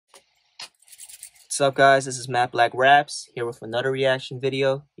What's up, guys? This is Matt Black Raps here with another reaction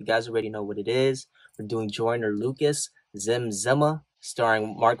video. You guys already know what it is. We're doing Joyner Lucas, Zim Zimma,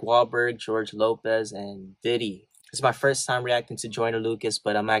 starring Mark Wahlberg, George Lopez, and Diddy. This is my first time reacting to Joyner Lucas,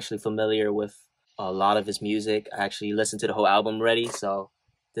 but I'm actually familiar with a lot of his music. I actually listened to the whole album already, so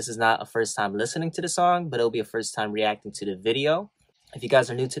this is not a first time listening to the song, but it'll be a first time reacting to the video. If you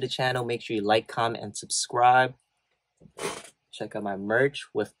guys are new to the channel, make sure you like, comment, and subscribe. Check out my merch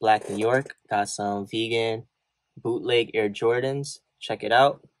with Black New York. Got some vegan bootleg Air Jordans. Check it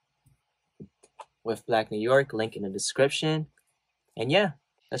out. With Black New York, link in the description. And yeah,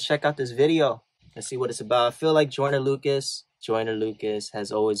 let's check out this video. Let's see what it's about. I feel like Joyner Lucas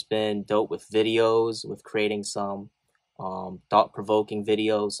has always been dope with videos, with creating some thought-provoking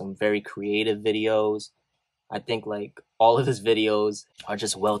videos, some very creative videos. I think like all of his videos are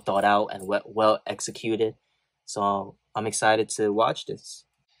just well thought out and well executed. So I'm excited to watch this.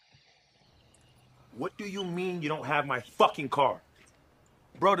 What do you mean you don't have my fucking car?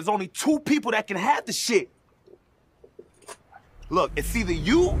 Bro, there's only 2 people that can have the shit. Look, it's either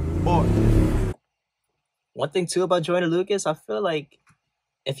you or... One thing too about Joyner Lucas, I feel like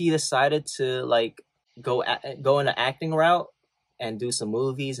if he decided to like go in the acting route and do some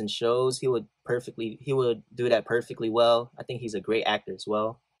movies and shows, he would do that perfectly well. I think he's a great actor as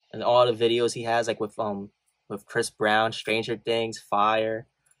well. And all the videos he has, like with Chris Brown, Stranger Things, fire.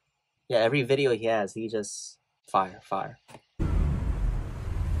 Yeah, every video he has, he just fire.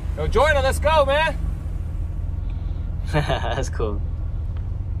 Yo, Joyner, let's go, man. That's cool.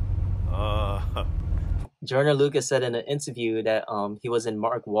 Joyner Lucas said in an interview that he was in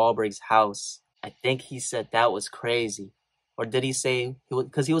Mark Wahlberg's house. I think he said that was crazy. Or did he say,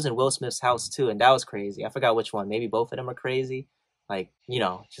 because he was in Will Smith's house too, and that was crazy. I forgot which one. Maybe both of them are crazy. Like, you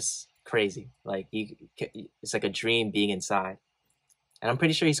know, just crazy. Like, it's like a dream being inside. And I'm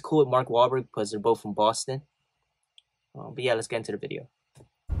pretty sure he's cool with Mark Wahlberg because they're both from Boston. But yeah, let's get into the video.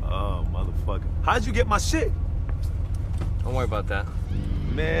 Oh, motherfucker. How'd you get my shit? Don't worry about that.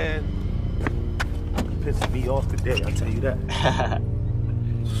 Man, pissing me off today, I'll tell you that.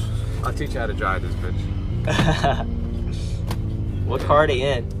 I'll teach you how to drive this bitch. What car are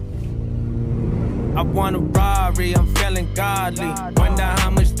they in? I want a Rari, I'm feeling godly. Wonder how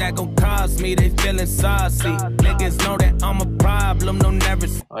much that gon' cost me, they feeling saucy. Niggas know that I'm a problem, no never.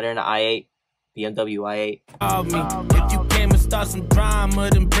 Oh, they're in the i8, BMW i8. Me. If you came and start some drama,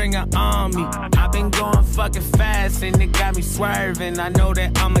 then bring an army. I've been going fucking fast and it got me swerving. I know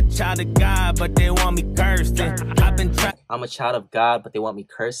that I'm a child of God, but they want me cursed. I'm a child of God, but they want me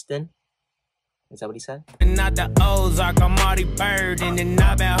cursed in? Is that what he said? Not the Ozark, I'm already burdened. And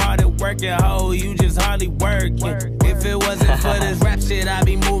I've been hard at work at hoe, you just hardly working. If it wasn't for this rap shit, I'd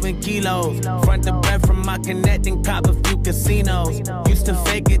be moving kilos. Front to back from my connecting, cop a few casinos. Used to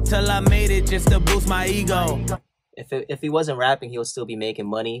fake it till I made it just to boost my ego. If he wasn't rapping, he would still be making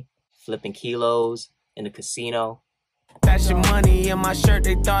money, flipping kilos in the casino. That's your money in my shirt,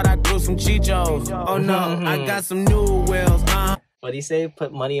 they thought I grew some chichos. Oh no, I got some new wheels, What did he say?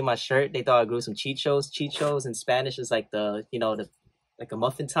 Put money in my shirt. They thought I grew some chichos. Chichos in Spanish is like the, you know, like a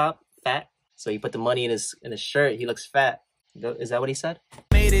muffin top, fat. So he put the money in his shirt. He looks fat. Is that what he said?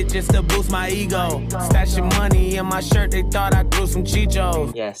 Made it just to boost my ego. Stashing money in my shirt. They thought I grew some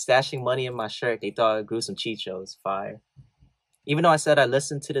chichos. Yeah, stashing money in my shirt. They thought I grew some chichos. Fire. Even though I said I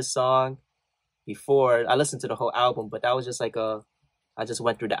listened to this song before, I listened to the whole album, but that was just like I just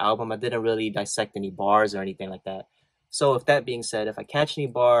went through the album. I didn't really dissect any bars or anything like that. So with that being said, if I catch any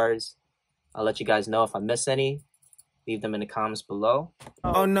bars, I'll let you guys know. If I miss any, leave them in the comments below.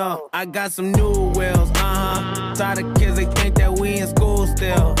 Oh no, I got some new wheels, Tired of kids, they think that we in school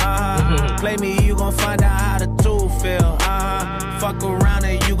still, Play me, you gon' find out how the tool feel, Fuck around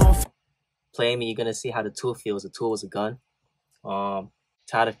and you gon' play me, you're gonna see how the tool feels. The tool was a gun.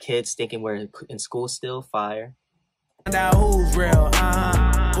 Tired of kids thinking we're in school still, fire. Find out who's real,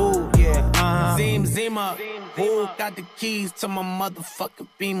 ooh, yeah, Zim Zimma. Who got the keys to my motherfucking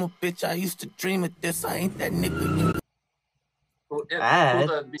Beamer, bitch? I used to dream of this. I ain't that nigga. Ad?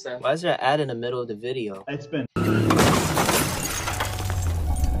 Why is there an ad in the middle of the video? It's been...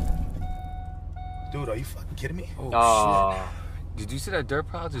 Dude, are you fucking kidding me? Oh, shit. Did you see that dirt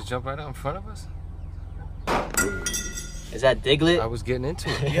pile just jump right out in front of us? Is that Diglett? I was getting into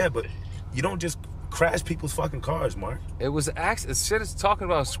it. Yeah, but you don't just crash people's fucking cars, Mark. It was shit is talking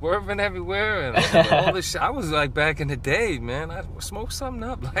about swerving everywhere and all this shit. I was like back in the day, man. I smoked something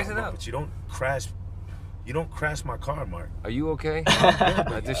up, light it up. But you don't crash my car, Mark. Are you okay?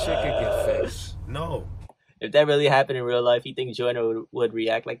 Like, this shit could get fixed. No. If that really happened in real life, you think Joyner would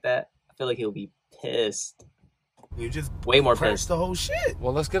react like that? I feel like he'll be pissed. You just way more crashed pissed. the whole shit.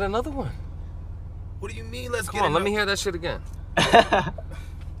 Well, let's get another one. What do you mean, let's Come on, let me hear that shit again.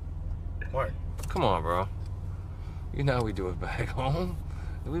 What? Come on, bro. You know how we do it back home.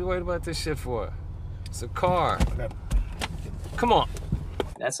 What are we worried about this shit for? It's a car. Come on.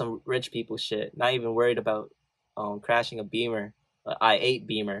 That's some rich people shit. Not even worried about crashing a Beamer, an i8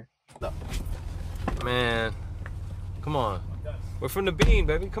 Beamer. No. Man, come on. We're from the Bean,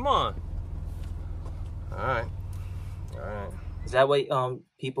 baby. Come on. All right. All right. Is that what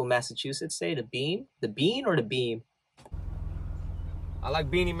people in Massachusetts say? The bean? The bean or the beam? I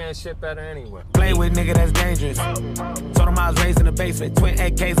like Beanie Man shit better anyway. Play with nigga, that's dangerous. Told him I was raised in the basement. Twin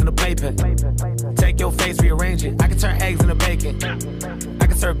AKs in the playpen. Take your face, rearrange it. I can turn eggs into bacon. I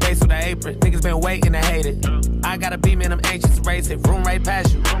can serve base with an apron. Niggas been waiting to hate it. I got a beam and I'm anxious to race it. Room right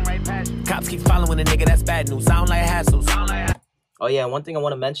past you. Cops keep following a nigga, that's bad news. Sound like hassles. Oh yeah, one thing I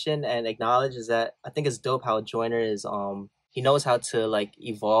want to mention and acknowledge is that I think it's dope how Joyner is he knows how to like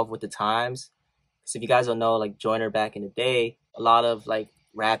evolve with the times. Because if you guys don't know, like Joyner back in the day, a lot of like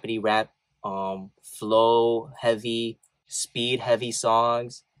rapidy rap, flow heavy, speed heavy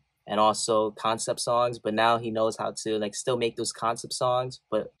songs, and also concept songs. But now he knows how to like still make those concept songs,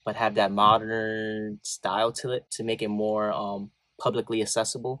 but have that modern style to it to make it more publicly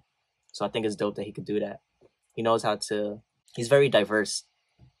accessible. So I think it's dope that he could do that. He knows how to. He's very diverse.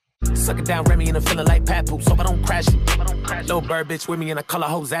 Suck it down, Remy, and I'm feeling like Papoose. Hope I don't crash you. Little bird bitch with me and I call her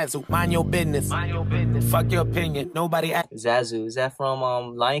hoe Zazu. Mind your business. Fuck your opinion. Nobody ask. Zazu, is that from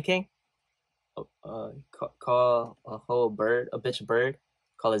Lion King? Call a whole bird, a bitch bird.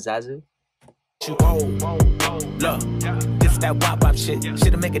 Call it Zazu. Look, this that wop wop shit.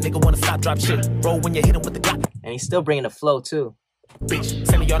 Shit'll make a nigga wanna stop, drop shit. Roll when you hit him with the Glock. And he's still bringing the flow too. Bitch,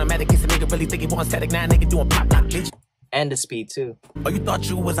 semi-automatic, case a nigga really think he wants static. Now nigga doing pop lock, bitch. And the speed too. Oh, you thought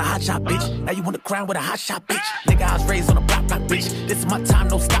you was a hot shot, bitch. Now you want to crown with a hot shot, bitch. Nigga, I was raised on a block, bitch. This is my time,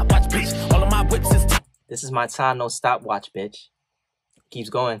 no stopwatch, bitch. All of my whips is top. This is my time, no stopwatch, bitch. Keeps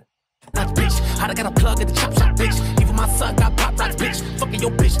going. Not bitch. I got a plug at the chop shop, bitch. Even my son got pop rocks, bitch. Fucking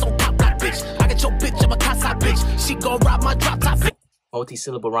your bitch, don't pop rock, bitch. I got your bitch, I'm a casa, bitch. She gon' rob my drop top, bitch.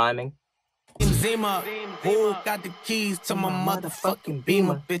 Multi-syllable rhyming. Zim Zimma, who got the keys to my motherfucking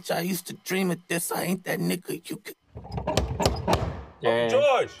Beamer? Bitch, I used to dream of this. I ain't that nigga you could.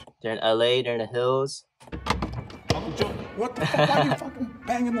 George! They're in LA, they're in the hills. Uncle George, what the fuck are you fucking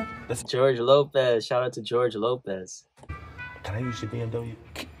banging the... That's George Lopez. Shout out to George Lopez. Can I use your BMW?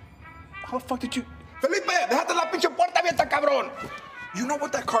 How the fuck did you... Felipe, déjate la pinche puerta abierta, cabrón! You know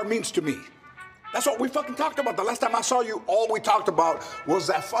what that car means to me. That's what we fucking talked about. The last time I saw you, all we talked about was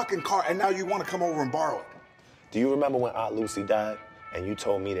that fucking car, and now you want to come over and borrow it. Do you remember when Aunt Lucy died, and you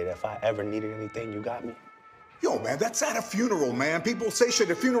told me that if I ever needed anything, you got me? Yo, man, that's at a funeral, man. People say shit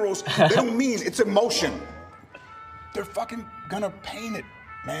at funerals. They don't mean it's emotion. They're fucking gonna paint it,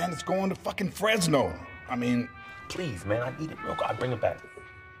 man. It's going to fucking Fresno. I mean... Please, man, I need it real quick. I'll bring it back.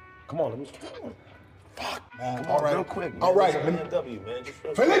 Come on, let me... Fuck, man. Come on, real quick, man. All right. BMW, man. Just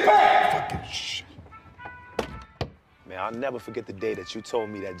real Felipe! Fucking shit. Man, I'll never forget the day that you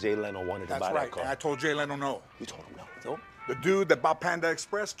told me that Jay Leno wanted to buy that car. And I told Jay Leno no. You told him no. The dude that bought Panda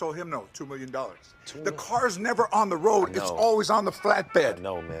Express told him no, $2 million. The car's never on the road. It's always on the flatbed. I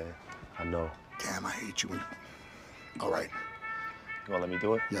know, man. I know. Damn, I hate you. All right. You gonna let me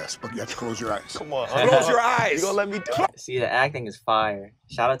do it? Yes, but you have to close your eyes. Come on. Close your eyes. You gonna let me do it? See, the acting is fire.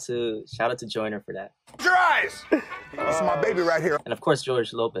 Shout out to Joyner for that. Close your eyes. This is my baby right here. And of course,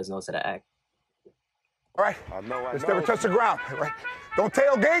 George Lopez knows how to act. All right. I know. Let's never touch the ground. All right. Don't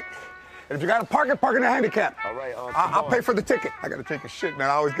tailgate. And if you gotta park in the handicap. All right. I'll pay for the ticket. I gotta take a shit, man.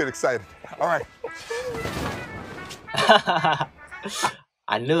 I always get excited. All right.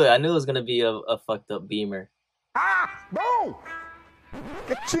 I knew it was gonna be a fucked up Beamer. Boom!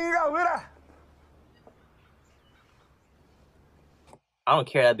 Que chingadera. I don't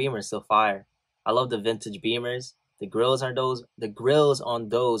care, that Beamer is still fire. I love the vintage Beamers. The grills on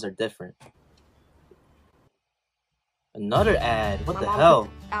those are different. Another ad. What the hell?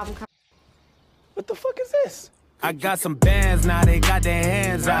 What the fuck is this? I got some bands now, they got their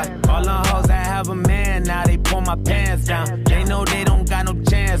hands out. All the hoes that have a man now, they pull my pants down. They know they don't got no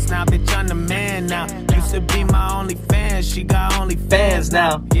chance now, bitch, I'm the man now. Used to be my only fan, she got only fans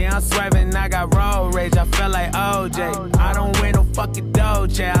now. Yeah, I'm swerving, I got road rage, I feel like OJ. I don't wear no fucking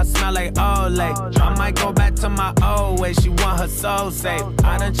Dolce, I smell like Olay. I might go back to my old way, she want her soul safe.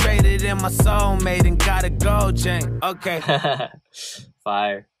 I done traded in my soulmate and got a gold chain. Okay.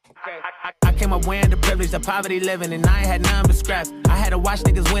 Fire. I came up wearing the privilege, the poverty living, and I ain't had none but scraps. I had to watch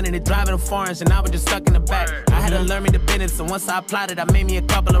niggas winning and driving them foreigns, and I was just stuck in the back. I had to learn me the business, and once I applied it, I made me a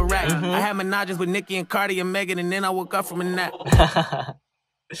couple of racks. I had menages with Nicki and Cardi and Megan, and then I woke up from a nap.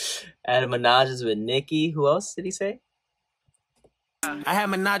 Had menages with Nicki. Who else did he say? I had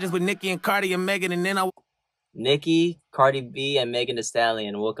menages with Nicki and Cardi and Megan, and then I Nicki, Cardi B, and Megan Thee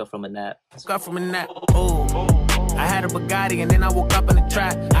Stallion woke up from a nap. woke up from a nap. Oh, I had a Bugatti, and then I woke up in the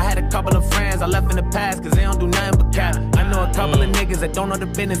trap. I had a couple of friends I left in the past, cause they don't do nothing but cap. I know a couple of niggas that don't know the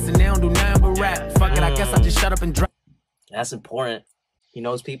business, and they don't do nothing but rap. Fuck it, I guess I just shut up and drop. That's important. He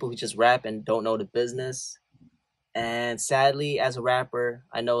knows people who just rap and don't know the business. And sadly, as a rapper,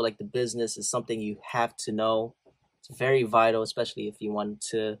 I know like the business is something you have to know. It's very vital, especially if you want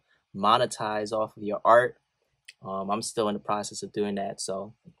to monetize off of your art. I'm still in the process of doing that.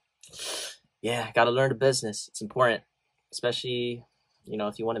 So yeah, got to learn the business. It's important, especially, you know,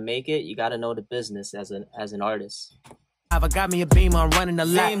 if you want to make it, you got to know the business as an artist. I got me a Beamer, I'm running a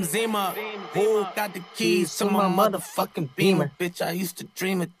lap. Zim Zimma, who got the keys to my motherfucking Beamer? Bitch, I used to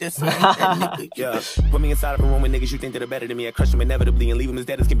dream of this. I ain't that nigga. Yeah, put me inside of a room with niggas you think that are better than me. I crush them inevitably and leave them as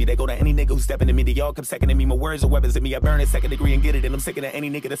dead as can be. They go to any nigga who's stepping to me. They all come second to me. My words are weapons at me. I burn it second degree and get it. And I'm sicking at any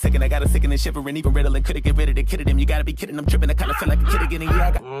nigga that's second. I got a sicking and shivering, even riddling. Couldn't get rid of the kid of them. You gotta be kidding. I'm tripping. I kinda feel like a kid again. And yeah,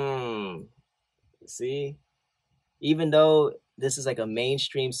 I got See, even though this is like a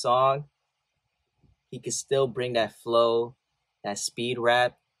mainstream song, he could still bring that flow, that speed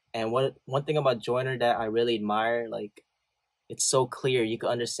rap. And one thing about Joyner that I really admire, like, it's so clear. You can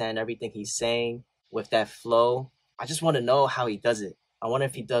understand everything he's saying with that flow. I just want to know how he does it. I wonder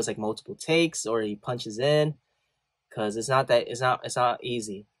if he does like multiple takes or he punches in, because it's not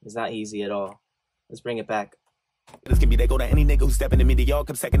easy. It's not easy at all. Let's bring it back. This can be they go to any nigga who's stepping to me. They all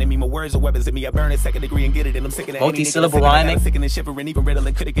come second to me. My words are weapons at me. I burn it second degree and get it. And I'm sicking at any multi-syllable rhyming. Sicking and shivering, even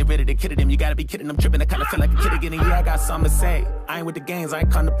riddling. Couldn't get rid of the kid of them. You gotta be kidding. I'm tripping. I kinda feel like a kid again. And yeah, I got something to say. I ain't with the games. I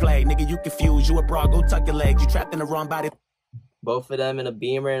ain't come to play. Nigga, you confused. You a broad. Go tuck your legs. You trapped in the wrong body. Both of them in a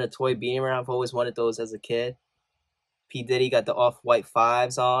Beamer, and a toy Beamer. I've always wanted those as a kid. P. Diddy got the off-white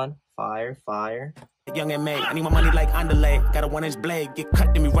 5s on. Fire, fire. Young and made. I need my money like underlay. Got a 1-inch blade. Get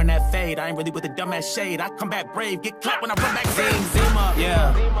cut, then we run that fade. I ain't really with the dumbass shade. I come back brave. Get clapped when I run back. Zim Zimma.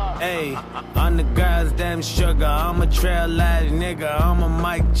 Yeah. Hey, I'm the girl's damn sugar. I'm a trail ass nigga. I'm a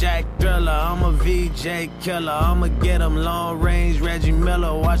Mike Jack thriller. I'm a VJ killer. I'ma get him long range. Reggie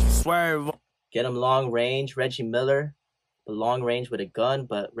Miller. Watch me swerve. Get him long range. Reggie Miller. The long range with a gun,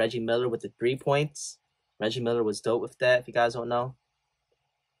 but Reggie Miller with the 3 points. Reggie Miller was dope with that, if you guys don't know.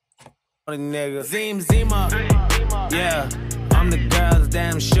 Nigga. Zim Zimma. Yeah, I'm the girl's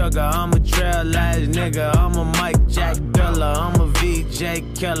damn sugar. I'm a trail ass nigga. I'm a Mike Jack thriller. I'm a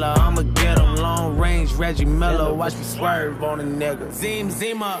VJ killer. I'ma get him long range. Reggie Miller. Watch me swerve on a nigga. Zim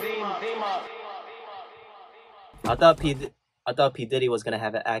Zimma. I thought P. Diddy was gonna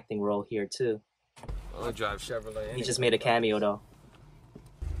have an acting role here too. I'll drive Chevrolet anyway. He just made a cameo though.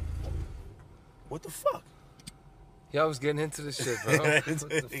 What the fuck? Yeah, I was getting into this shit, bro. What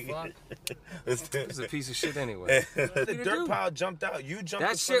the fuck? It's a piece of shit anyway. The dirt pile jumped out. You jumped.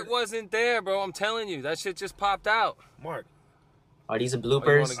 That shit wasn't there, bro. I'm telling you. That shit just popped out. Mark. Are these the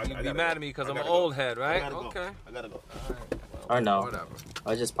bloopers? You be mad at me because I'm an old head, right? Okay. I gotta go. All right, Or no? Whatever.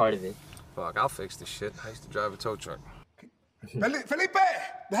 Or just part of it? Fuck, I'll fix this shit. I used to drive a tow truck. Felipe,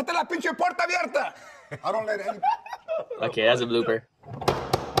 déjate la pinche puerta abierta. I don't let any... Okay, that's a blooper.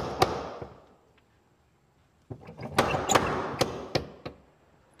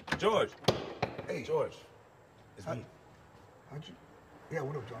 George. Hey. George. It's me. How'd you... Yeah,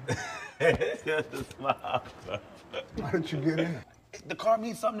 what up, John? How did you get in? The car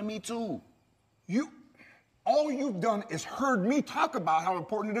means something to me, too. All you've done is heard me talk about how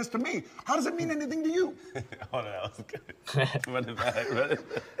important it is to me. How does it mean anything to you? Hold on, that was good. Run it back, run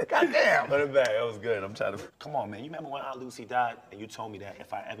it back. Goddamn. Run it back, that was good. I'm trying to... Come on, man. You remember when Aunt Lucy died and you told me that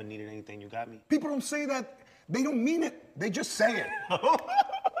if I ever needed anything, you got me? People don't say that. They don't mean it. They just say it.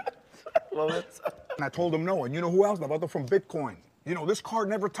 And I told them no. And you know who else? The other from Bitcoin. You know, this car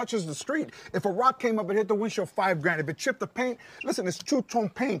never touches the street. If a rock came up and hit the windshield, $5 grand. If it chipped the paint, listen, it's two-tone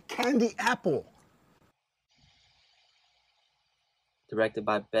paint, candy apple. Directed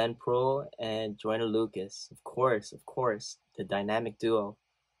by Ben Pro and Joyner Lucas. Of course, the dynamic duo.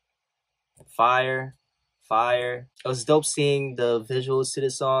 Fire. It was dope seeing the visuals to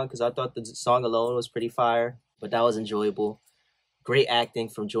this song because I thought the song alone was pretty fire, but that was enjoyable. Great acting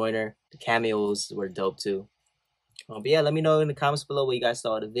from Joyner. The cameos were dope too. But yeah, let me know in the comments below what you guys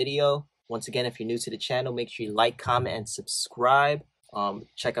thought of the video. Once again, if you're new to the channel, make sure you like, comment, and subscribe.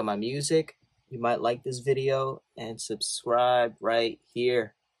 Check out my music. You might like this video and subscribe right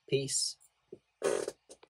here. Peace.